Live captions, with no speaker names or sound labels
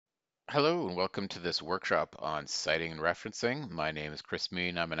Hello and welcome to this workshop on citing and referencing. My name is Chris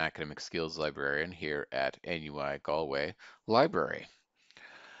Mean. I'm an academic skills librarian here at NUI Galway Library.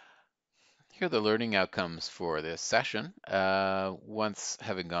 Here are the learning outcomes for this session. Once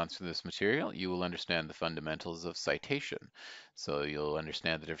having gone through this material, you will understand the fundamentals of citation. So you'll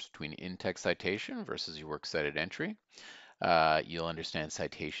understand the difference between in-text citation versus your works cited entry. You'll understand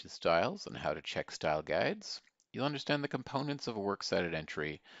citation styles and how to check style guides. You'll understand the components of a works cited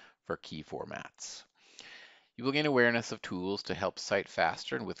entry for key formats. You will gain awareness of tools to help cite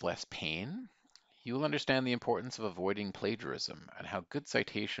faster and with less pain. You will understand the importance of avoiding plagiarism and how good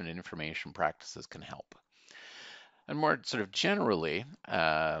citation and information practices can help. And more sort of generally,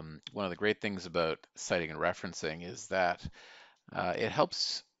 one of the great things about citing and referencing is that it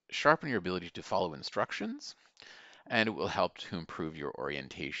helps sharpen your ability to follow instructions, and it will help to improve your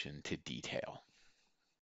orientation to detail.